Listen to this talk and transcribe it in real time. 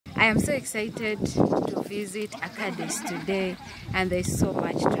I am so excited to visit ACADIS today, and there's so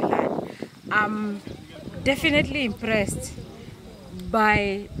much to learn. I'm definitely impressed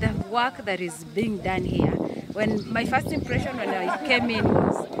by the work that is being done here. When my first impression when I came in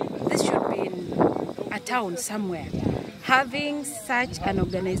was this should be in a town somewhere. Having such an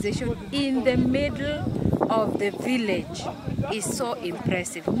organization in the middle of the village is so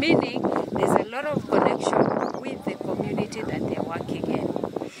impressive, meaning there's a lot of connection with the community that they're working in.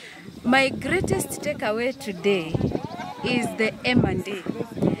 My greatest takeaway today is the M&D.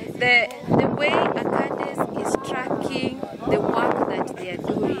 The way ACADIS is tracking the work that they are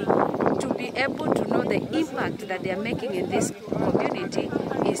doing to be able to know the impact that they are making in this community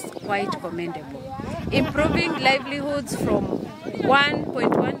is quite commendable. Improving livelihoods from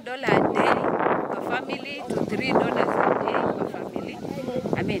 $1.1 a day per family to $3 a day per family.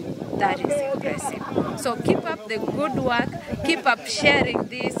 I mean, that is impressive. So keep up the good work, keep up sharing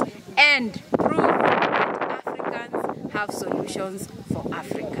this, and prove that Africans have solutions for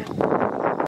Africa.